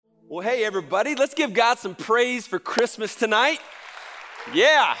Well, hey, everybody, let's give God some praise for Christmas tonight.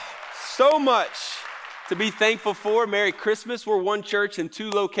 Yeah, so much to be thankful for. Merry Christmas. We're one church in two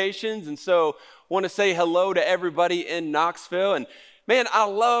locations, and so want to say hello to everybody in Knoxville. And man, I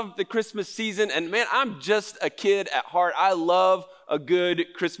love the Christmas season, and man, I'm just a kid at heart. I love a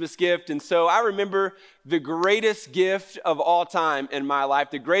good Christmas gift, and so I remember the greatest gift of all time in my life,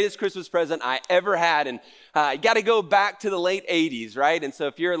 the greatest Christmas present I ever had, and you got to go back to the late 80s, right? And so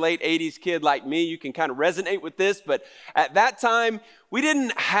if you're a late 80s kid like me, you can kind of resonate with this, but at that time, we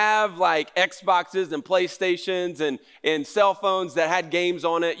didn't have like Xboxes and PlayStations and cell phones that had games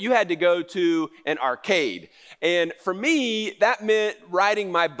on it. You had to go to an arcade. And for me, that meant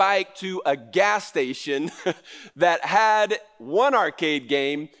riding my bike to a gas station that had one arcade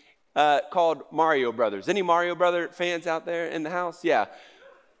game called Mario Brothers. Any Mario Brother fans out there in the house? Yeah.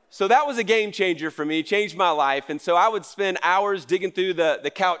 So that was a game changer for me, changed my life. And so I would spend hours digging through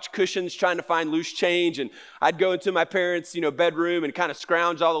the couch cushions trying to find loose change. And I'd go into my parents' bedroom and kind of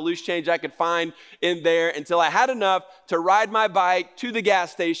scrounge all the loose change I could find in there until I had enough to ride my bike to the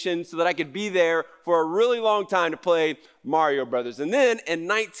gas station so that I could be there for a really long time to play Mario Brothers. And then in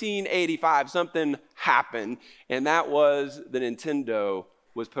 1985, something happened, and that was the Nintendo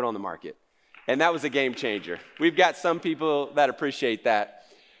was put on the market. And that was a game changer. We've got some people that appreciate that.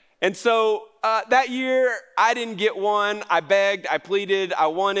 And so that year, I didn't get one. I begged, I pleaded, I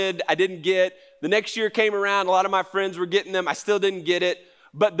wanted, I didn't get. The next year came around, a lot of my friends were getting them. I still didn't get it.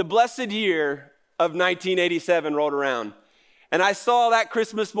 But the blessed year of 1987 rolled around. And I saw that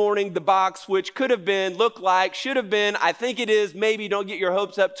Christmas morning, the box, which could have been, looked like, should have been, I think it is, maybe don't get your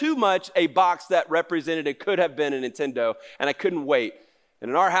hopes up too much, a box that represented it could have been a Nintendo. And I couldn't wait. And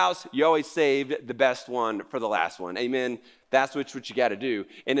in our house, you always saved the best one for the last one. Amen. That's what you got to do.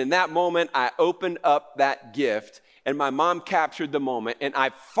 And in that moment, I opened up that gift, and my mom captured the moment, and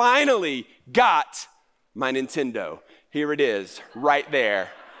I finally got my Nintendo. Here it is, right there.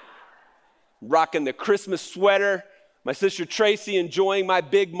 Rocking the Christmas sweater. My sister Tracy enjoying my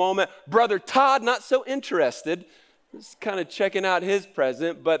big moment. Brother Todd, not so interested. Just kind of checking out his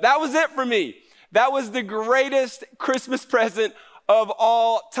present, but that was it for me. That was the greatest Christmas present of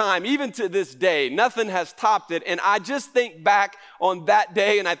all time. Even to this day, nothing has topped it. And I just think back on that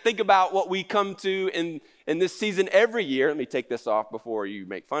day, and I think about what we come to in this season every year. Let me take this off before you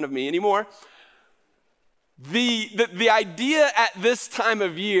make fun of me anymore. The idea at this time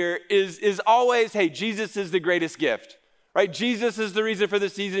of year is always, hey, Jesus is the greatest gift, right? Jesus is the reason for the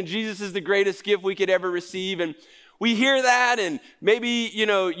season. Jesus is the greatest gift we could ever receive. And we hear that, and maybe,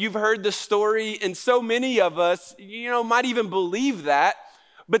 you've heard the story, and so many of us, might even believe that,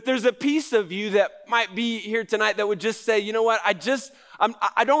 but there's a piece of you that might be here tonight that would just say, you know what, I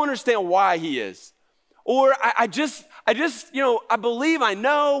don't understand why he is. Or I believe I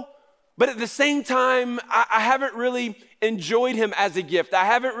know, but at the same time, I haven't really enjoyed him as a gift. I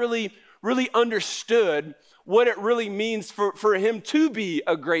haven't really understood what it really means for him to be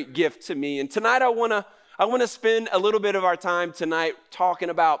a great gift to me. And tonight I want to spend a little bit of our time tonight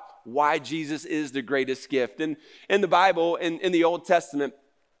talking about why Jesus is the greatest gift. And in the Bible, in the Old Testament,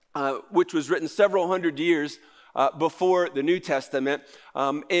 which was written several hundred years before the New Testament,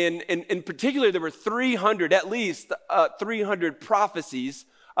 and in particular, there were at least 300 prophecies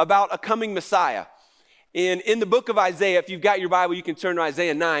about a coming Messiah. And in the book of Isaiah, if you've got your Bible, you can turn to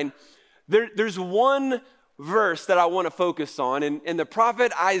Isaiah 9. There's one verse that I want to focus on. And the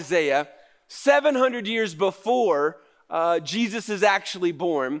prophet Isaiah, 700 years before Jesus is actually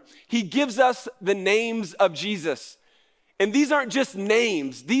born, he gives us the names of Jesus. And these aren't just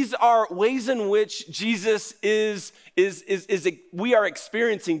names. These are ways in which Jesus we are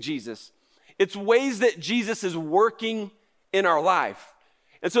experiencing Jesus. It's ways that Jesus is working in our life.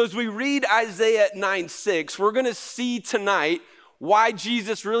 And so as we read Isaiah 9:6, we're going to see tonight why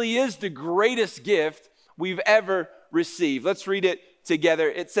Jesus really is the greatest gift we've ever received. Let's read it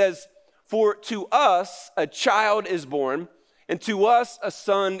together. It says, "For to us a child is born, and to us a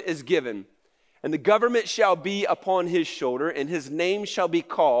son is given. And the government shall be upon his shoulder, and his name shall be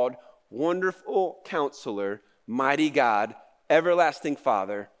called Wonderful Counselor, Mighty God, Everlasting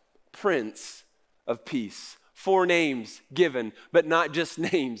Father, Prince of Peace." 4 names given, but not just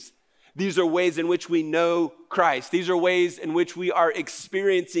names. These are ways in which we know Christ. These are ways in which we are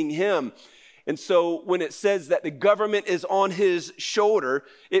experiencing him. And so when it says that the government is on his shoulder,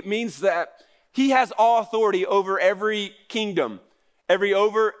 it means that he has all authority over every kingdom,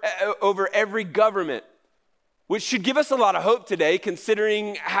 over every government, which should give us a lot of hope today,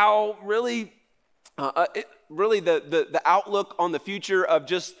 considering how really the outlook on the future of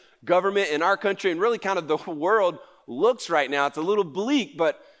just government in our country and really kind of the world looks right now. It's a little bleak,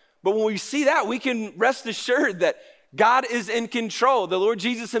 but But when we see that, we can rest assured that God is in control. The Lord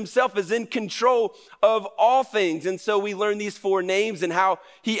Jesus himself is in control of all things. And so we learn these 4 names and how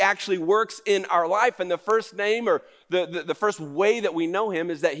he actually works in our life. And the first name, or the first way that we know him,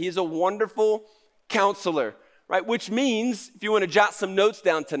 is that he's a wonderful counselor, right? Which means, if you want to jot some notes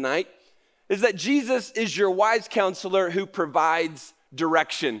down tonight, is that Jesus is your wise counselor who provides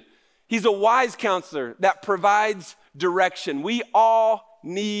direction. He's a wise counselor that provides direction. We all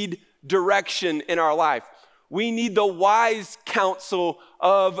need direction in our life. We need the wise counsel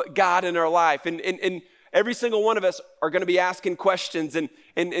of God in our life. And every single one of us are going to be asking questions, and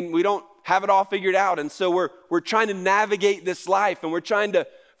we don't have it all figured out. And so we're trying to navigate this life, and we're trying to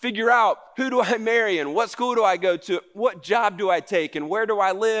figure out, who do I marry, and what school do I go to, what job do I take, and where do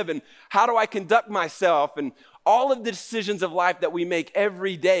I live, and how do I conduct myself, and all of the decisions of life that we make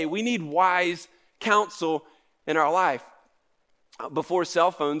every day. We need wise counsel in our life. Before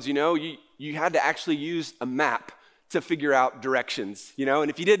cell phones, you had to actually use a map to figure out directions, and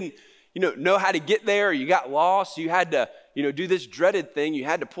if you didn't, know how to get there, or you got lost, you had to, do this dreaded thing. You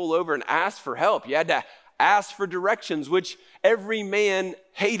had to pull over and ask for help. You had to ask for directions, which every man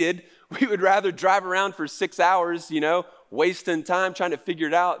hated. We would rather drive around for 6 hours, wasting time trying to figure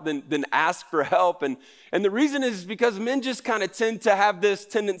it out than ask for help. And the reason is because men just kind of tend to have this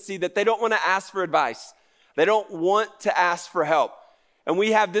tendency that they don't want to ask for advice. They don't want to ask for help. And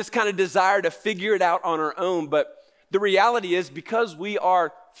we have this kind of desire to figure it out on our own. But the reality is, because we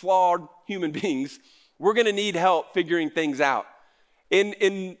are flawed human beings, we're going to need help figuring things out.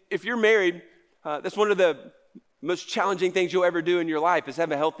 If you're married, that's one of the most challenging things you'll ever do in your life, is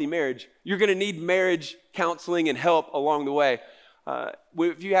have a healthy marriage. You're going to need marriage counseling and help along the way.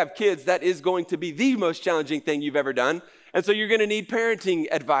 If you have kids, that is going to be the most challenging thing you've ever done. And so you're going to need parenting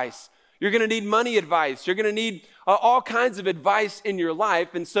advice. You're going to need money advice. You're going to need all kinds of advice in your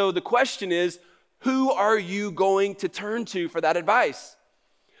life. And so the question is, who are you going to turn to for that advice?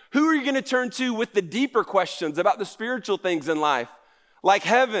 Who are you going to turn to with the deeper questions about the spiritual things in life, like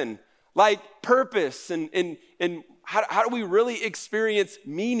heaven, like purpose, and how do we really experience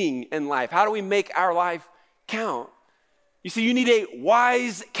meaning in life? How do we make our life count? You see, you need a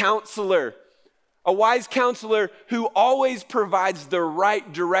wise counselor who always provides the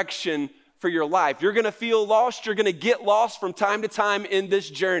right direction for your life. You're going to feel lost. You're going to get lost from time to time in this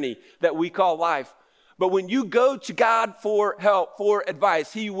journey that we call life. But when you go to God for help, for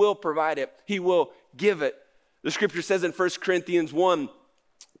advice, he will provide it. He will give it. The scripture says in 1 Corinthians 1,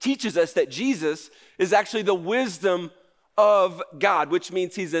 teaches us that Jesus is actually the wisdom of God, which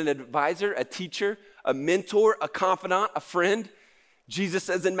means he's an advisor, a teacher, a mentor, a confidant, a friend. Jesus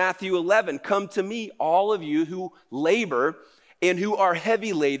says in Matthew 11, come to me, all of you who labor and who are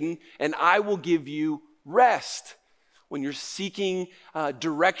heavy laden, and I will give you rest. When you're seeking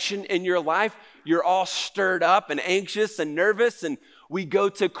direction in your life, you're all stirred up and anxious and nervous, and we go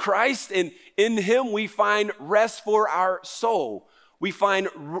to Christ, and in him we find rest for our soul. We find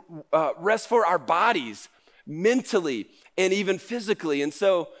rest for our bodies, mentally and even physically. And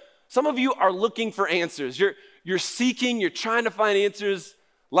so some of you are looking for answers. You're seeking, you're trying to find answers.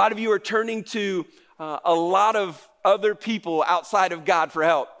 A lot of you are turning to a lot of other people outside of God for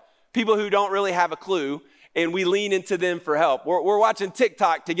help, people who don't really have a clue, and we lean into them for help. We're watching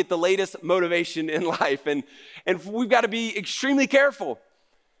TikTok to get the latest motivation in life, and we've got to be extremely careful,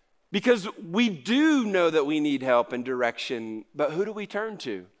 because we do know that we need help and direction, but who do we turn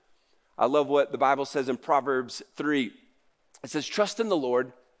to? I love what the Bible says in Proverbs 3. It says, trust in the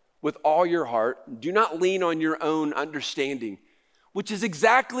Lord with all your heart. Do not lean on your own understanding, which is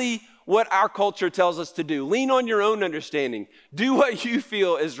exactly what our culture tells us to do. Lean on your own understanding. Do what you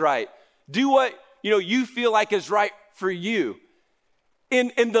feel is right. Do what you feel like is right for you.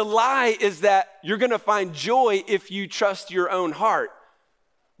 And the lie is that you're going to find joy if you trust your own heart.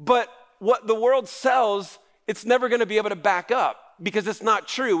 But what the world sells, it's never going to be able to back up, because it's not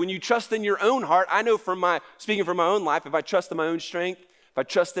true. When you trust in your own heart, I know speaking from my own life, if I trust in my own strength, if I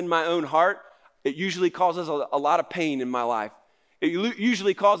trust in my own heart, it usually causes a lot of pain in my life. It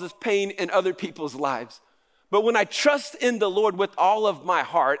usually causes pain in other people's lives. But when I trust in the Lord with all of my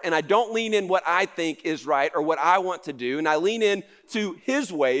heart, and I don't lean in what I think is right or what I want to do, and I lean in to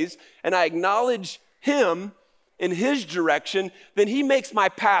his ways, and I acknowledge him in his direction, then he makes my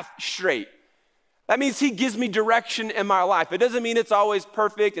path straight. That means he gives me direction in my life. It doesn't mean it's always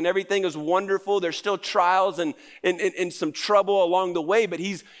perfect and everything is wonderful. There's still trials and some trouble along the way, but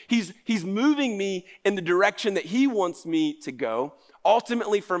he's moving me in the direction that he wants me to go,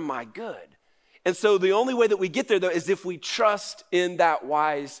 ultimately for my good. And so the only way that we get there, though, is if we trust in that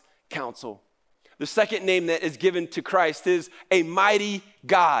wise counsel. The second name that is given to Christ is a mighty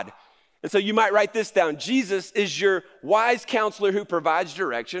God. And so you might write this down. Jesus is your wise counselor who provides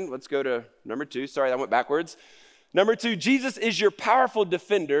direction. Let's go to number 2. Sorry, I went backwards. Number 2, Jesus is your powerful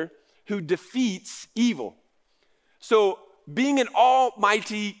defender who defeats evil. So being an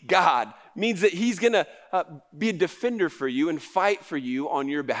almighty God means that he's going to be a defender for you and fight for you on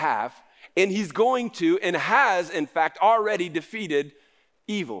your behalf. And he's going to and has, in fact, already defeated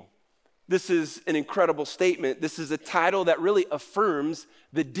evil. This is an incredible statement. This is a title that really affirms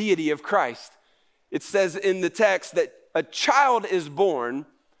the deity of Christ. It says in the text that a child is born,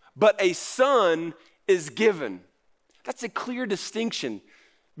 but a son is given. That's a clear distinction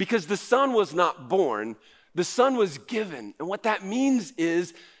because the son was not born, the son was given. And what that means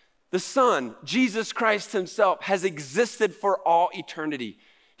is the son, Jesus Christ himself, has existed for all eternity.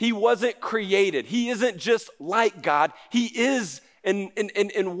 He wasn't created. He isn't just like God. He is and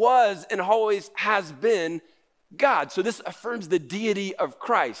was and always has been God. So this affirms the deity of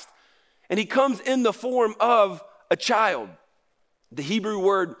Christ. And he comes in the form of a child. The Hebrew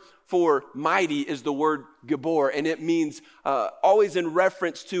word for mighty is the word Gibor, and it means always in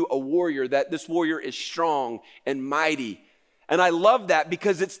reference to a warrior, that this warrior is strong and mighty. And I love that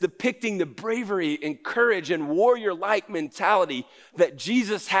because it's depicting the bravery and courage and warrior-like mentality that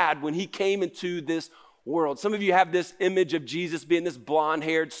Jesus had when he came into this world. Some of you have this image of Jesus being this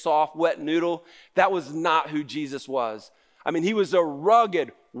blonde-haired, soft, wet noodle. That was not who Jesus was. I mean, he was a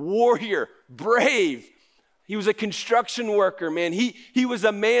rugged warrior, brave. He was a construction worker, man. He was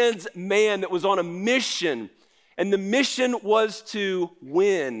a man's man that was on a mission. And the mission was to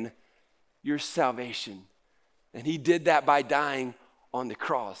win your salvation. And he did that by dying on the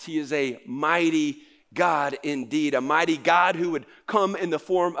cross. He is a mighty God indeed, a mighty God who would come in the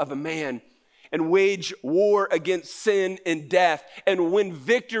form of a man and wage war against sin and death and win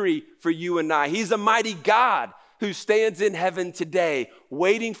victory for you and I. He's a mighty God who stands in heaven today,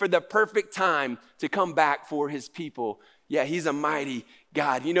 waiting for the perfect time to come back for his people. Yeah, he's a mighty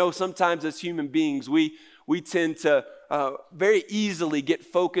God. You know, sometimes as human beings, we tend to very easily get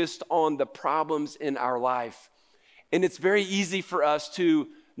focused on the problems in our life. And it's very easy for us to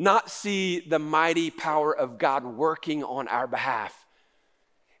not see the mighty power of God working on our behalf.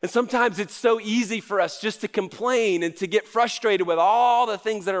 And sometimes it's so easy for us just to complain and to get frustrated with all the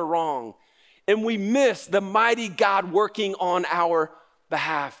things that are wrong. And we miss the mighty God working on our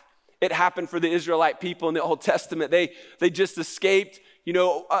behalf. It happened for the Israelite people in the Old Testament. They just escaped,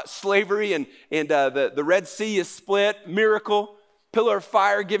 slavery and the Red Sea is split, miracle, pillar of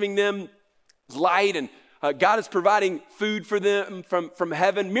fire giving them light, and God is providing food for them from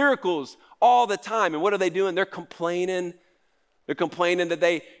heaven, miracles all the time. And what are they doing? They're complaining. They're complaining that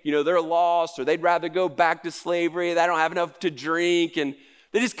they're lost, or they'd rather go back to slavery. They don't have enough to drink, and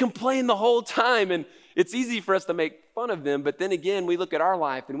they just complain the whole time. And it's easy for us to make fun of them, but then again, we look at our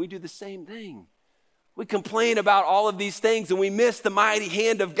life and we do the same thing. We complain about all of these things and we miss the mighty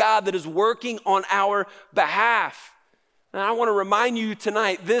hand of God that is working on our behalf. And I want to remind you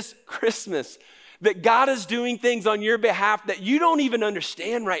tonight, this Christmas, that God is doing things on your behalf that you don't even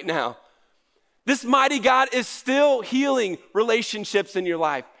understand right now. This mighty God is still healing relationships in your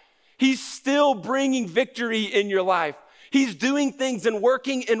life. He's still bringing victory in your life. He's doing things and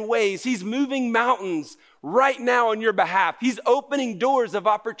working in ways. He's moving mountains right now on your behalf. He's opening doors of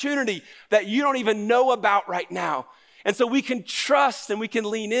opportunity that you don't even know about right now. And so we can trust and we can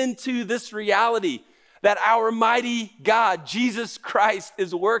lean into this reality that our mighty God, Jesus Christ,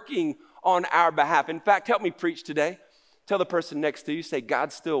 is working on our behalf. In fact, help me preach today. Tell the person next to you, say,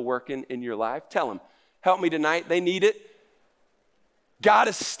 God's still working in your life. Tell them, help me tonight. They need it. God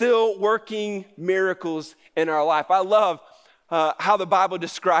is still working miracles in our life. I love how the Bible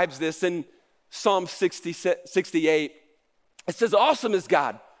describes this in Psalm 68. It says, awesome is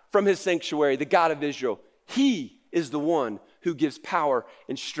God from his sanctuary, the God of Israel. He is the one who gives power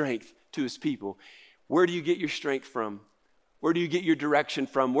and strength to his people. Where do you get your strength from? Where do you get your direction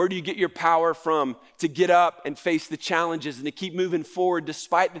from? Where do you get your power from to get up and face the challenges and to keep moving forward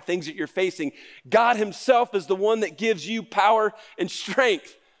despite the things that you're facing? God himself is the one that gives you power and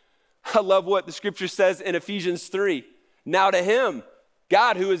strength. I love what the scripture says in Ephesians 3. Now to him,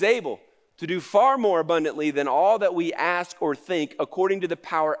 God who is able to do far more abundantly than all that we ask or think, according to the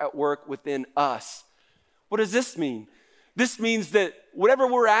power at work within us. What does this mean? This means that whatever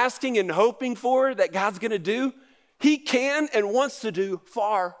we're asking and hoping for that God's going to do, he can and wants to do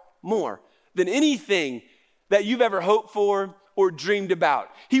far more than anything that you've ever hoped for or dreamed about.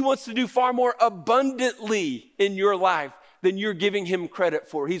 He wants to do far more abundantly in your life than you're giving him credit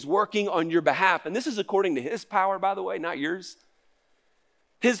for. He's working on your behalf. And this is according to his power, by the way, not yours.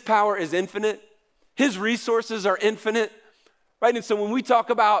 His power is infinite. His resources are infinite, right? And so when we talk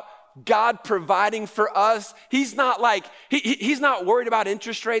about God providing for us, he's not he's not worried about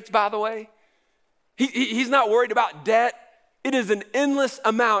interest rates, by the way. He's not worried about debt. It is an endless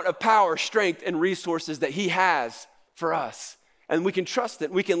amount of power, strength, and resources that he has for us. And we can trust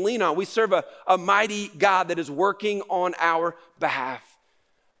it. We can lean on. We serve a mighty God that is working on our behalf.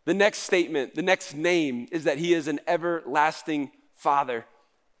 The next statement, the next name is that he is an everlasting Father.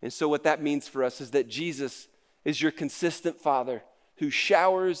 And so what that means for us is that Jesus is your consistent Father who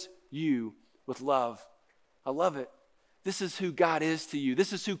showers you with love. I love it. This is who God is to you.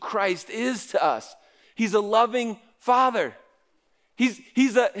 This is who Christ is to us. He's a loving Father.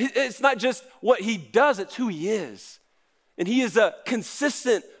 It's not just what he does, it's who he is. And he is a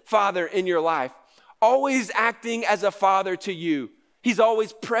consistent Father in your life, always acting as a father to you. He's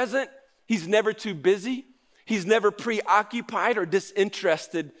always present. He's never too busy. He's never preoccupied or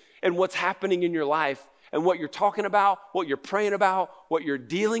disinterested in what's happening in your life and what you're talking about, what you're praying about, what you're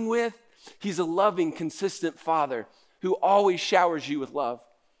dealing with. He's a loving, consistent Father who always showers you with love.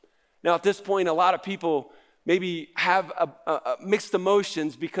 Now, at this point, a lot of people maybe have mixed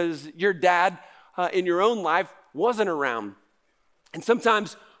emotions because your dad in your own life wasn't around. And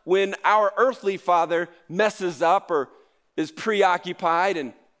sometimes when our earthly father messes up or is preoccupied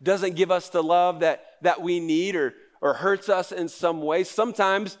and doesn't give us the love that we need or hurts us in some way,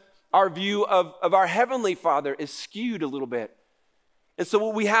 sometimes our view of our heavenly Father is skewed a little bit. And so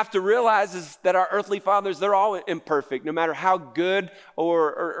what we have to realize is that our earthly fathers, they're all imperfect. No matter how good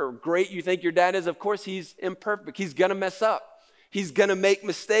or great you think your dad is, of course, he's imperfect. He's going to mess up. He's going to make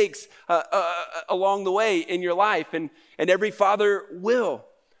mistakes along the way in your life, and every father will.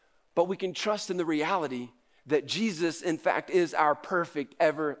 But we can trust in the reality that Jesus, in fact, is our perfect,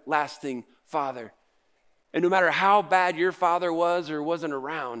 everlasting Father. And no matter how bad your father was or wasn't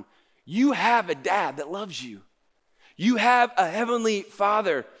around, you have a dad that loves you. You have a heavenly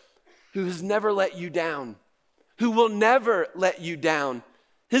Father who has never let you down, who will never let you down.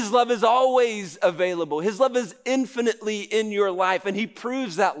 His love is always available. His love is infinitely in your life, and he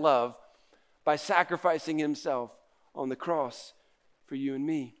proves that love by sacrificing himself on the cross for you and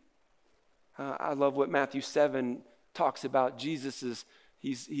me. I love what Matthew 7 talks about.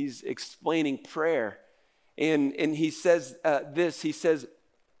 He's explaining prayer, and he says this. He says,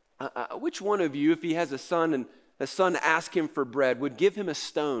 which one of you, if he has a son and the son asks him for bread, would give him a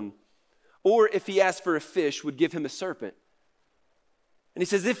stone? Or if he asked for a fish, would give him a serpent? And he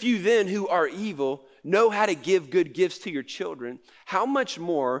says, if you then, who are evil, know how to give good gifts to your children, how much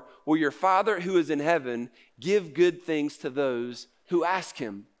more will your Father who is in heaven give good things to those who ask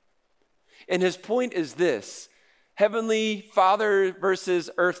him? And his point is this: heavenly Father versus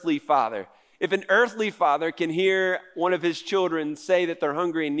earthly father. If an earthly father can hear one of his children say that they're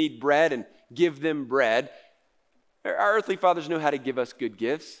hungry and need bread and give them bread, our earthly fathers know how to give us good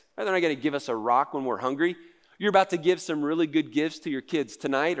gifts. They're not going to give us a rock when we're hungry. You're about to give some really good gifts to your kids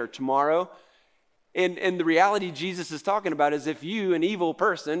tonight or tomorrow. And the reality Jesus is talking about is if you, an evil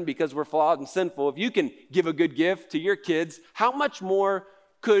person, because we're flawed and sinful, if you can give a good gift to your kids, how much more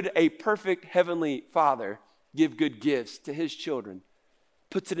could a perfect heavenly Father give good gifts to his children?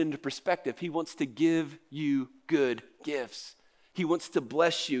 Puts it into perspective. He wants to give you good gifts. He wants to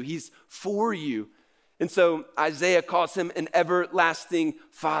bless you. He's for you. And so Isaiah calls him an everlasting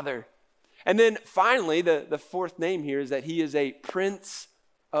Father. And then finally, the fourth name here is that he is a Prince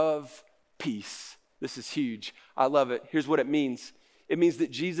of Peace. This is huge. I love it. Here's what it means. It means that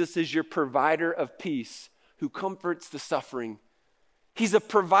Jesus is your provider of peace who comforts the suffering. He's a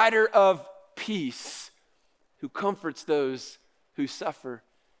provider of peace who comforts those who suffer.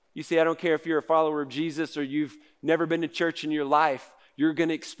 You see, I don't care if you're a follower of Jesus or you've never been to church in your life, you're going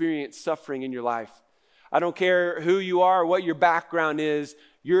to experience suffering in your life. I don't care who you are or what your background is,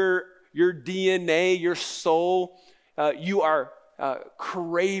 your DNA, your soul, you are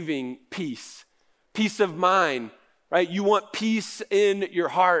craving peace of mind, right? You want peace in your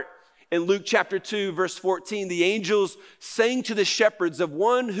heart. In Luke chapter 2, verse 14, the angels sang to the shepherds of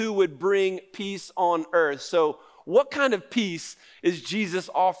one who would bring peace on earth. So what kind of peace is Jesus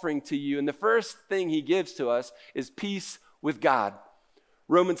offering to you? And the first thing he gives to us is peace with God.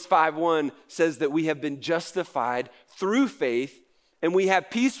 Romans 5:1 says that we have been justified through faith, and we have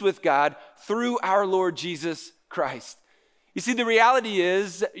peace with God through our Lord Jesus Christ. You see, the reality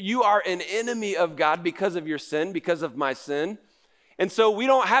is you are an enemy of God because of your sin, because of my sin. And so we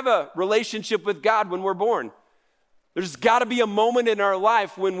don't have a relationship with God when we're born. There's got to be a moment in our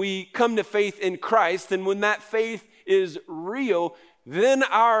life when we come to faith in Christ, and when that faith is real, then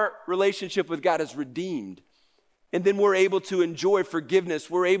our relationship with God is redeemed. And then we're able to enjoy forgiveness.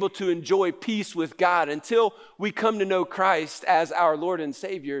 We're able to enjoy peace with God. Until we come to know Christ as our Lord and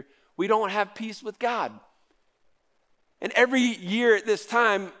Savior, we don't have peace with God. And every year at this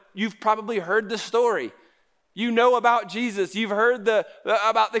time, you've probably heard the story. You know about Jesus. You've heard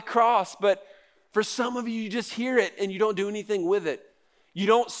about the cross. But for some of you, you just hear it and you don't do anything with it. You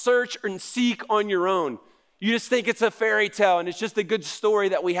don't search and seek on your own. You just think it's a fairy tale and it's just a good story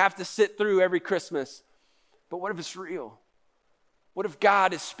that we have to sit through every Christmas. But what if it's real? What if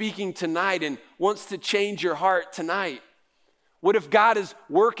God is speaking tonight and wants to change your heart tonight? What if God is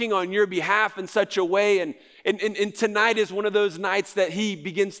working on your behalf in such a way and tonight is one of those nights that he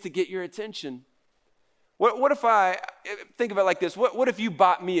begins to get your attention? What if I, think of it like this, what if you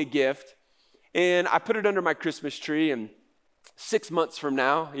bought me a gift and I put it under my Christmas tree and 6 months from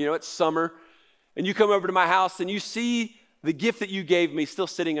now, it's summer, and you come over to my house and you see the gift that you gave me still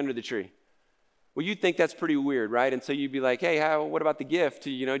sitting under the tree? Well, you'd think that's pretty weird, right? And so you'd be like, hey, what about the gift?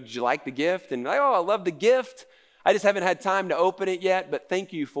 Did you like the gift? And I love the gift. I just haven't had time to open it yet, but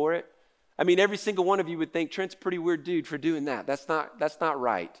thank you for it. I mean, every single one of you would think Trent's a pretty weird dude for doing that. That's not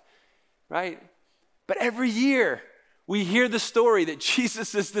right? But every year we hear the story that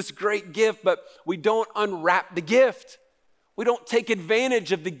Jesus is this great gift, but we don't unwrap the gift. We don't take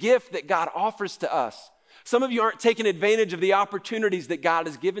advantage of the gift that God offers to us. Some of you aren't taking advantage of the opportunities that God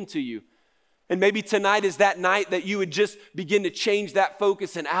has given to you. And maybe tonight is that night that you would just begin to change that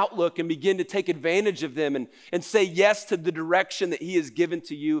focus and outlook and begin to take advantage of them and say yes to the direction that he has given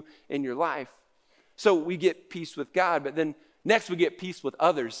to you in your life. So we get peace with God, but then next we get peace with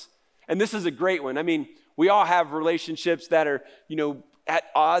others. And this is a great one. I mean, we all have relationships that are, at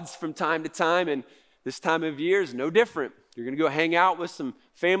odds from time to time, and this time of year is no different. You're going to go hang out with some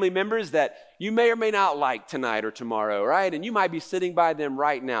family members that you may or may not like tonight or tomorrow, right? And you might be sitting by them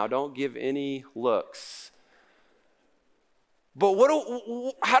right now. Don't give any looks. But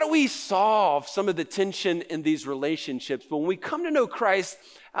how do we solve some of the tension in these relationships? When we come to know Christ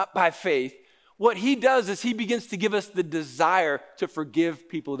by faith, what he does is he begins to give us the desire to forgive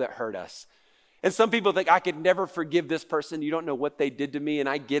people that hurt us. And some people think, I could never forgive this person. You don't know what they did to me. And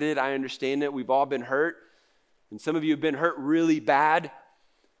I get it. I understand it. We've all been hurt. And some of you have been hurt really bad.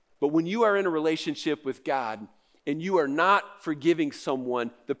 But when you are in a relationship with God and you are not forgiving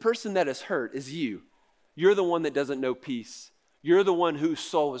someone, the person that is hurt is you. You're the one that doesn't know peace. You're the one whose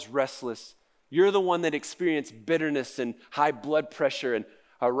soul is restless. You're the one that experienced bitterness and high blood pressure and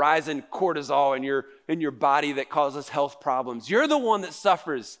a rise in cortisol in your body that causes health problems. You're the one that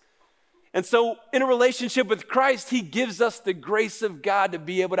suffers. And so in a relationship with Christ, he gives us the grace of God to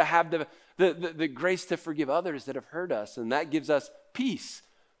be able to have the grace to forgive others that have hurt us. And that gives us peace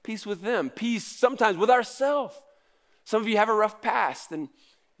with them, peace sometimes with ourselves. Some of you have a rough past and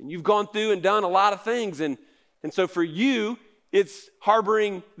you've gone through and done a lot of things. And so for you, it's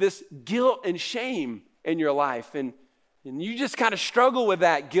harboring this guilt and shame in your life. And you just kind of struggle with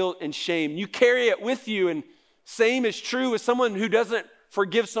that guilt and shame. You carry it with you. And same is true with someone who doesn't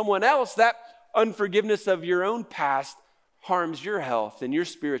forgive someone else. That unforgiveness of your own past harms your health and your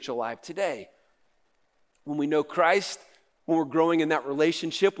spiritual life today. When we know Christ, when we're growing in that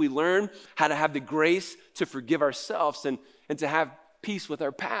relationship, we learn how to have the grace to forgive ourselves and to have peace with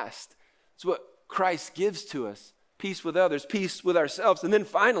our past. It's what Christ gives to us. Peace with others, peace with ourselves. And then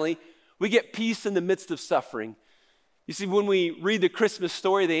finally, we get peace in the midst of suffering. You see, when we read the Christmas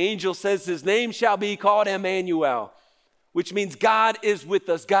story, the angel says his name shall be called Emmanuel, which means God is with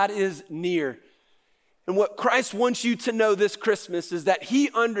us. God is near. And what Christ wants you to know this Christmas is that he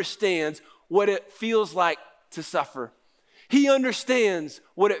understands what it feels like to suffer. He understands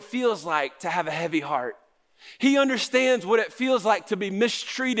what it feels like to have a heavy heart. He understands what it feels like to be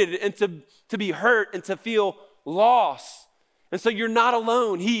mistreated and to be hurt and to feel loss. And so you're not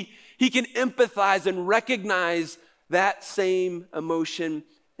alone. He can empathize and recognize that same emotion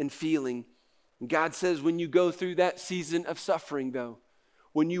and feeling. And God says when you go through that season of suffering, though,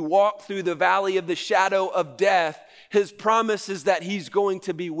 when you walk through the valley of the shadow of death, his promise is that he's going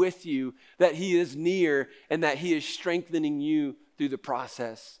to be with you, that he is near, and that he is strengthening you through the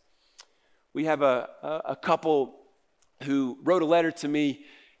process. We have a couple who wrote a letter to me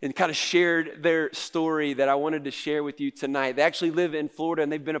and kind of shared their story that I wanted to share with you tonight. They actually live in Florida,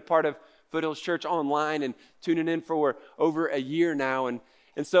 and they've been a part of Foothills Church online and tuning in for over a year now. And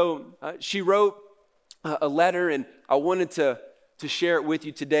so she wrote a letter, and I wanted to share it with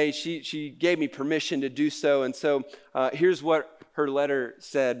you today. She gave me permission to do so. And so here's what her letter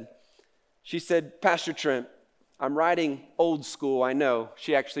said. She said, Pastor Trent, I'm writing old school, I know.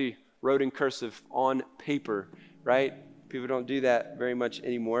 She actually wrote in cursive on paper, right? People don't do that very much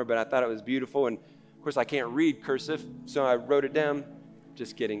anymore, but I thought it was beautiful. And Of course, I can't read cursive, so I wrote it down.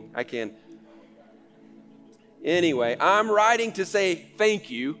 Just kidding, I can. Anyway, I'm writing to say thank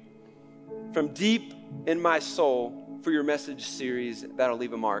you from deep in my soul for your message series, That'll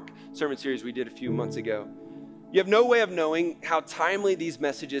Leave a Mark, sermon series we did a few months ago. You have no way of knowing how timely these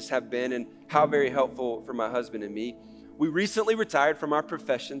messages have been and how very helpful for my husband and me. We recently retired from our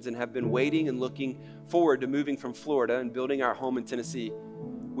professions and have been waiting and looking forward to moving from Florida and building our home in Tennessee.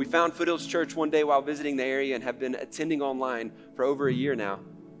 We found Foothills Church one day while visiting the area and have been attending online for over a year now.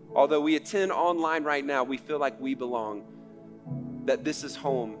 Although we attend online right now, we feel like we belong, that this is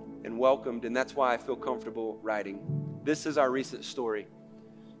home and welcomed, and that's why I feel comfortable writing. This is our recent story.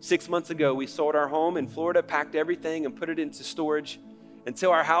 6 months ago, we sold our home in Florida, packed everything, and put it into storage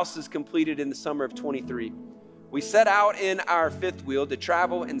until our house is completed in the summer of 23. We set out in our fifth wheel to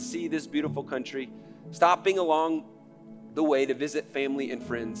travel and see this beautiful country, stopping along the way to visit family and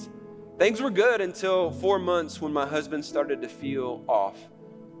friends. Things were good until 4 months when my husband started to feel off,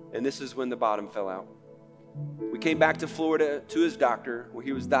 and this is when the bottom fell out. We came back to Florida to his doctor, where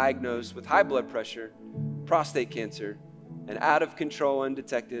he was diagnosed with high blood pressure, prostate cancer, and out of control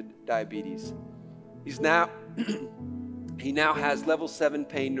undetected diabetes. He now has level 7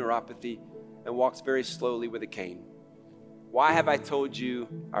 pain neuropathy and walks very slowly with a cane. Why have I told you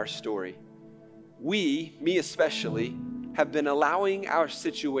our story? We, me especially, have been allowing our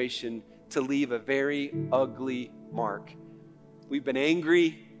situation to leave a very ugly mark. We've been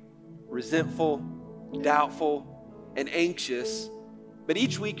angry, resentful, doubtful, and anxious, but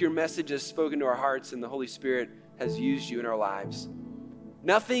each week your message has spoken to our hearts and the Holy Spirit has used you in our lives.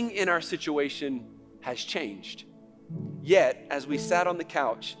 Nothing in our situation has changed. Yet, as we sat on the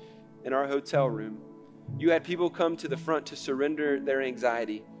couch in our hotel room, you had people come to the front to surrender their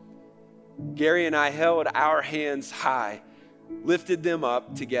anxiety. Gary and I held our hands high, lifted them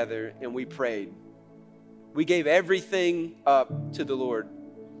up together, and we prayed. We gave everything up to the Lord.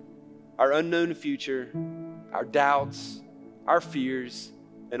 Our unknown future, our doubts, our fears,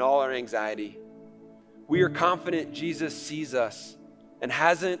 and all our anxiety. We are confident Jesus sees us and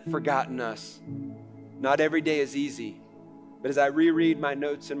hasn't forgotten us. Not every day is easy, but as I reread my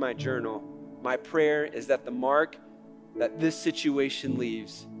notes in my journal, my prayer is that the mark that this situation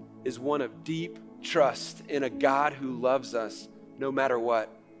leaves is one of deep trust in a God who loves us no matter what,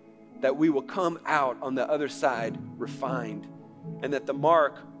 that we will come out on the other side refined, and that the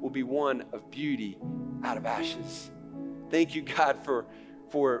mark will be one of beauty out of ashes. Thank you, God, for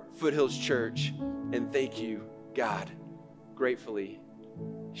Foothills Church, and thank you, God. Gratefully,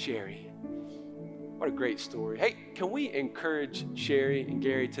 Sherry. What a great story. Hey, can we encourage Sherry and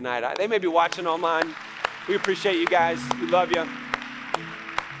Gary tonight? They may be watching online. We appreciate you guys. We love you.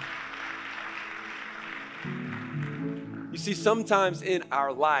 You see, sometimes in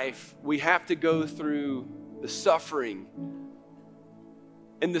our life, we have to go through the suffering.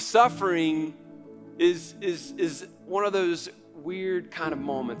 And the suffering is one of those weird kind of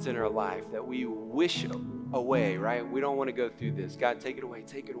moments in our life that we wish away, right? We don't want to go through this. God, take it away,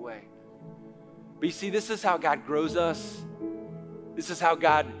 take it away. But you see, this is how God grows us. This is how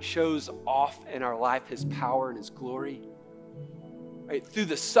God shows off in our life His power and His glory. Right? Through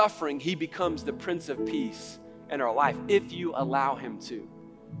the suffering, He becomes the Prince of Peace in our life, if you allow Him to.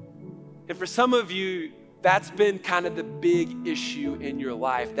 And for some of you, that's been kind of the big issue in your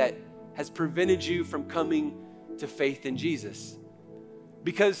life that has prevented you from coming to faith in Jesus.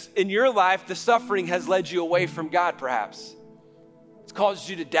 Because in your life, the suffering has led you away from God, perhaps. It's caused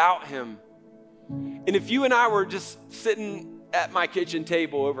you to doubt Him. And if you and I were just sitting at my kitchen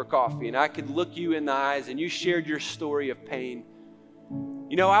table over coffee and I could look you in the eyes and you shared your story of pain,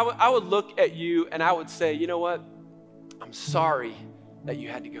 you know, I would look at you and I would say, you know what? I'm sorry that you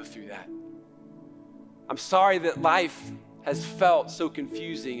had to go through that. I'm sorry that life has felt so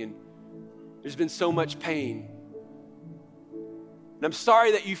confusing and there's been so much pain. And I'm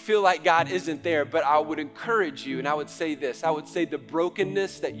sorry that you feel like God isn't there, but I would encourage you and I would say this. I would say the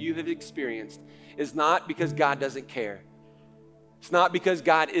brokenness that you have experienced is not because God doesn't care. It's not because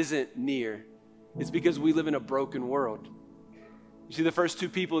God isn't near. It's because we live in a broken world. You see, the first two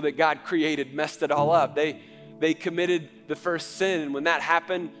people that God created messed it all up. They committed the first sin, and when that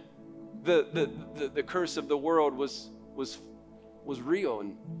happened, the curse of the world was real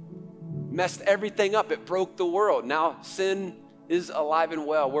and messed everything up. It broke the world. Now sin is alive and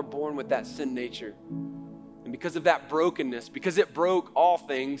well. We're born with that sin nature. And because of that brokenness, because it broke all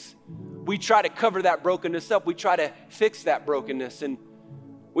things, we try to cover that brokenness up. We try to fix that brokenness. And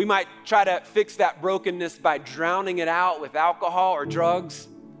we might try to fix that brokenness by drowning it out with alcohol or drugs.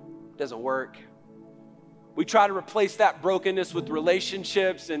 It doesn't work. We try to replace that brokenness with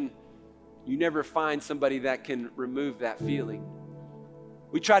relationships, and you never find somebody that can remove that feeling.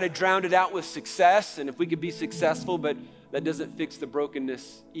 We try to drown it out with success, and if we could be successful, but that doesn't fix the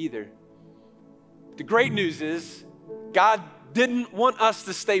brokenness either. The great news is God didn't want us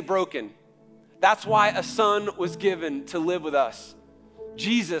to stay broken. That's why a son was given to live with us.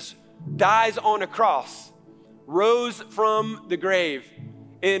 Jesus dies on a cross, rose from the grave,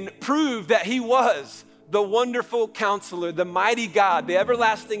 and proved that he was the wonderful counselor, the mighty God, the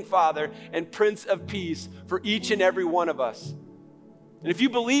everlasting Father, and Prince of Peace for each and every one of us. And if you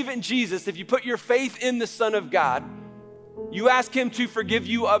believe in Jesus, if you put your faith in the Son of God, you ask him to forgive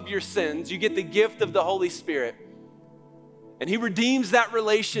you of your sins, you get the gift of the Holy Spirit. And he redeems that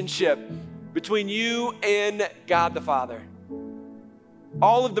relationship between you and God the Father.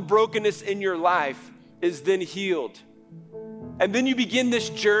 All of the brokenness in your life is then healed. And then you begin this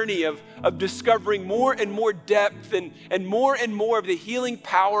journey of discovering more and more depth and more of the healing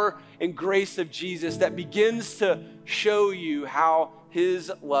power and grace of Jesus that begins to show you how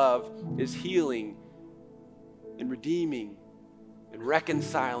his love is healing and redeeming and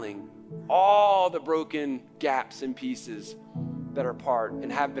reconciling all the broken gaps and pieces that are part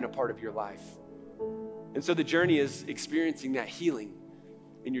and have been a part of your life. And so the journey is experiencing that healing,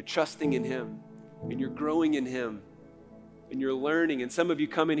 and you're trusting in him, and you're growing in him, and you're learning. And some of you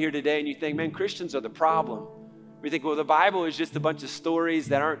come in here today and you think, man, Christians are the problem. We think, well, the Bible is just a bunch of stories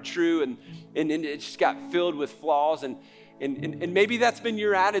that aren't true, and it just got filled with flaws, and maybe that's been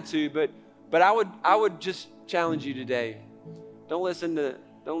your attitude, but I would just challenge you today. Don't listen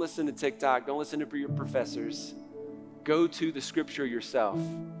to TikTok. Don't listen to your professors. Go to the scripture yourself.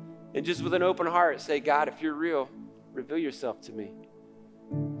 And just with an open heart, say, God, if you're real, reveal yourself to me.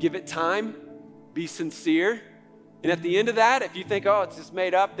 Give it time. Be sincere. And at the end of that, if you think, oh, it's just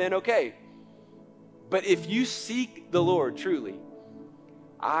made up, then okay. But if you seek the Lord truly,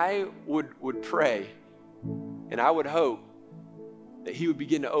 I would pray and I would hope that he would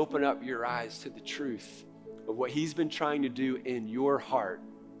begin to open up your eyes to the truth of what he's been trying to do in your heart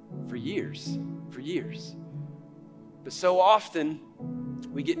for years. But so often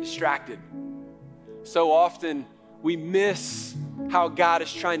we get distracted. So often we miss how God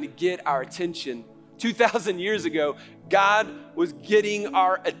is trying to get our attention. 2,000 years ago, God was getting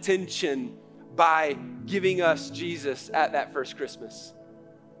our attention by giving us Jesus at that first Christmas.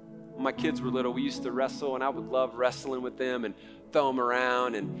 When my kids were little, we used to wrestle, and I would love wrestling with them and throw them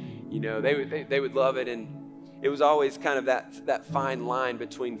around, and they would love it. And it was always kind of that fine line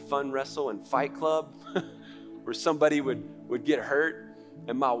between fun wrestle and fight club, where somebody would get hurt.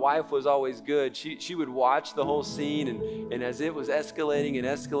 And my wife was always good. She would watch the whole scene, and as it was escalating,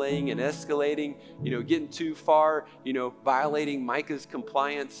 getting too far, violating Micah's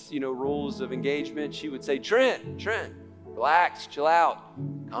compliance, rules of engagement, she would say, Trent, relax, chill out,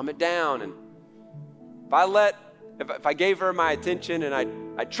 calm it down. And if I gave her my attention and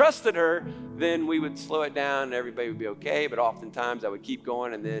I trusted her, then we would slow it down and everybody would be okay. But oftentimes I would keep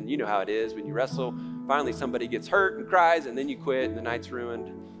going, and then you know how it is when you wrestle. Finally, somebody gets hurt and cries, and then you quit, and the night's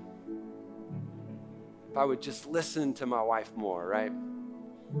ruined. If I would just listen to my wife more, right?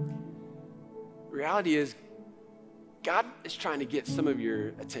 The reality is, God is trying to get some of your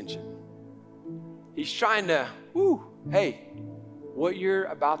attention. He's trying to, hey, what you're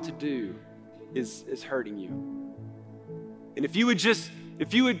about to do is hurting you. And if you would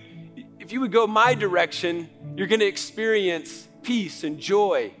go my direction, you're going to experience peace and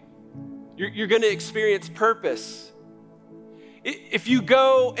joy. You're going to experience purpose. If you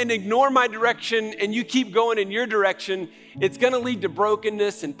go and ignore my direction and you keep going in your direction, it's going to lead to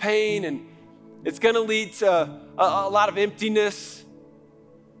brokenness and pain, and it's going to lead to a lot of emptiness.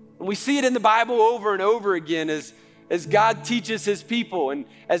 And we see it in the Bible over and over again as God teaches his people, and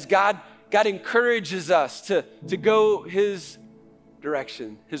as God encourages us to go his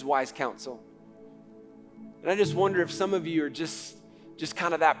direction, his wise counsel. And I just wonder if some of you are just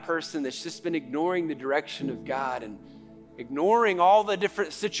kind of that person that's just been ignoring the direction of God and ignoring all the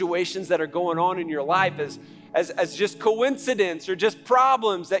different situations that are going on in your life as just coincidence or just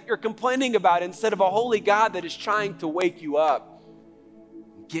problems that you're complaining about, instead of a holy God that is trying to wake you up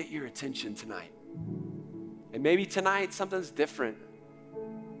and get your attention tonight. And maybe tonight something's different.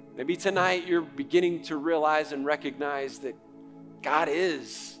 Maybe tonight you're beginning to realize and recognize that God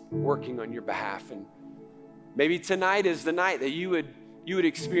is working on your behalf. And maybe tonight is the night that you would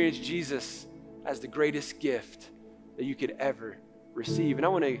experience Jesus as the greatest gift that you could ever receive. And I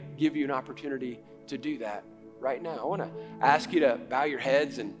want to give you an opportunity to do that right now. I want to ask you to bow your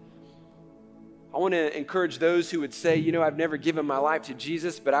heads, and I want to encourage those who would say, I've never given my life to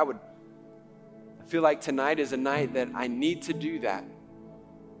Jesus, but I feel like tonight is a night that I need to do that.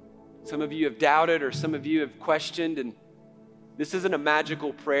 Some of you have doubted, or some of you have questioned, and this isn't a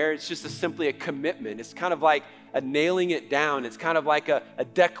magical prayer. It's just simply a commitment. It's kind of like a nailing it down. It's kind of like a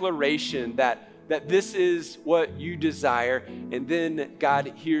declaration that this is what you desire, and then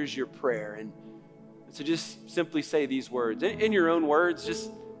God hears your prayer. And so just simply say these words. In your own words,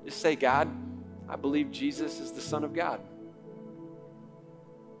 just say, God, I believe Jesus is the Son of God.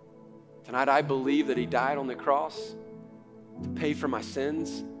 Tonight, I believe that he died on the cross to pay for my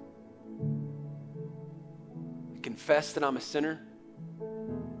sins. I confess that I'm a sinner.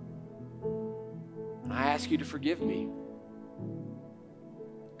 And I ask you to forgive me.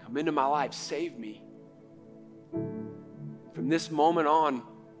 Come into my life, save me. From this moment on,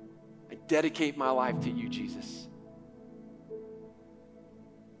 I dedicate my life to you, Jesus.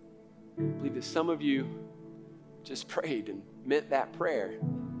 I believe that some of you just prayed and meant that prayer.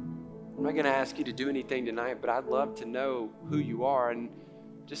 I'm not going to ask you to do anything tonight, but I'd love to know who you are. And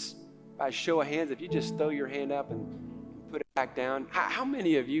just by show of hands, if you just throw your hand up and put it back down. How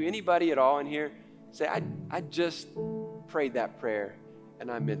many of you, anybody at all in here, say, I just prayed that prayer and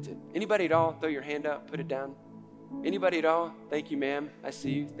I meant it? Anybody at all? Throw your hand up, put it down. Anybody at all? Thank you, ma'am. I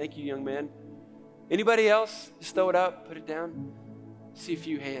see you. Thank you, young man. Anybody else? Just throw it up, put it down. See a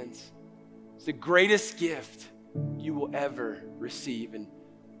few hands. It's the greatest gift you will ever receive. And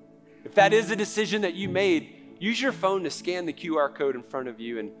if that is a decision that you made, use your phone to scan the QR code in front of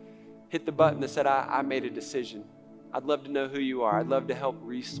you and hit the button that said, I made a decision. I'd love to know who you are. I'd love to help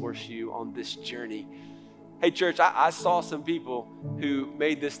resource you on this journey. Hey, church, I saw some people who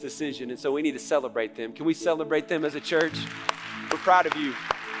made this decision, and so we need to celebrate them. Can we celebrate them as a church? We're proud of you.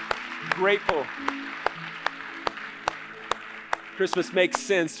 Grateful. Christmas makes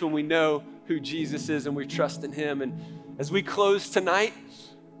sense when we know who Jesus is and we trust in him. And as we close tonight,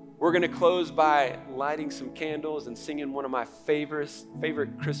 we're going to close by lighting some candles and singing one of my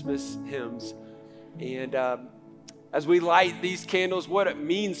favorite Christmas hymns. And as we light these candles, what it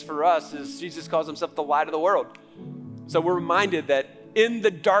means for us is Jesus calls himself the light of the world. So we're reminded that in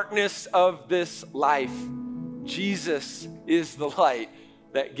the darkness of this life, Jesus is the light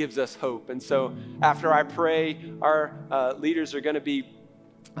that gives us hope. And so after I pray, our leaders are going to be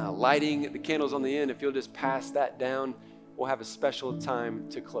lighting the candles on the end. If you'll just pass that down, we'll have a special time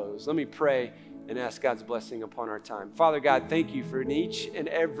to close. Let me pray and ask God's blessing upon our time. Father God, thank you for each and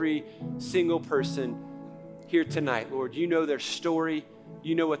every single person here tonight, Lord. You know their story.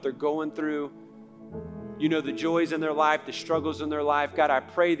 You know what they're going through. You know the joys in their life, the struggles in their life. God, I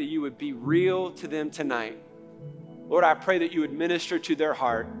pray that you would be real to them tonight. Lord, I pray that you would minister to their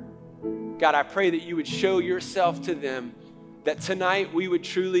heart. God, I pray that you would show yourself to them, that tonight we would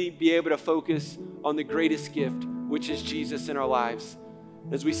truly be able to focus on the greatest gift, which is Jesus in our lives.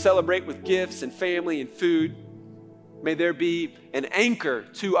 As we celebrate with gifts and family and food, may there be an anchor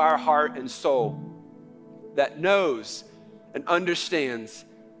to our heart and soul that knows and understands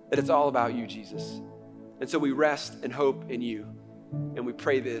that it's all about you, Jesus. And so we rest and hope in you. And we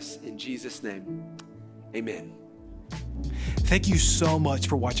pray this in Jesus' name. Amen. Thank you so much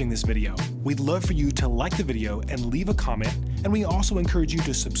for watching this video. We'd love for you to like the video and leave a comment. And we also encourage you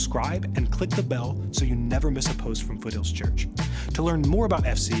to subscribe and click the bell so you never miss a post from Foothills Church. To learn more about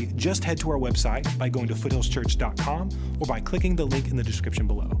FC, just head to our website by going to foothillschurch.com or by clicking the link in the description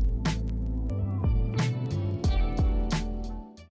below.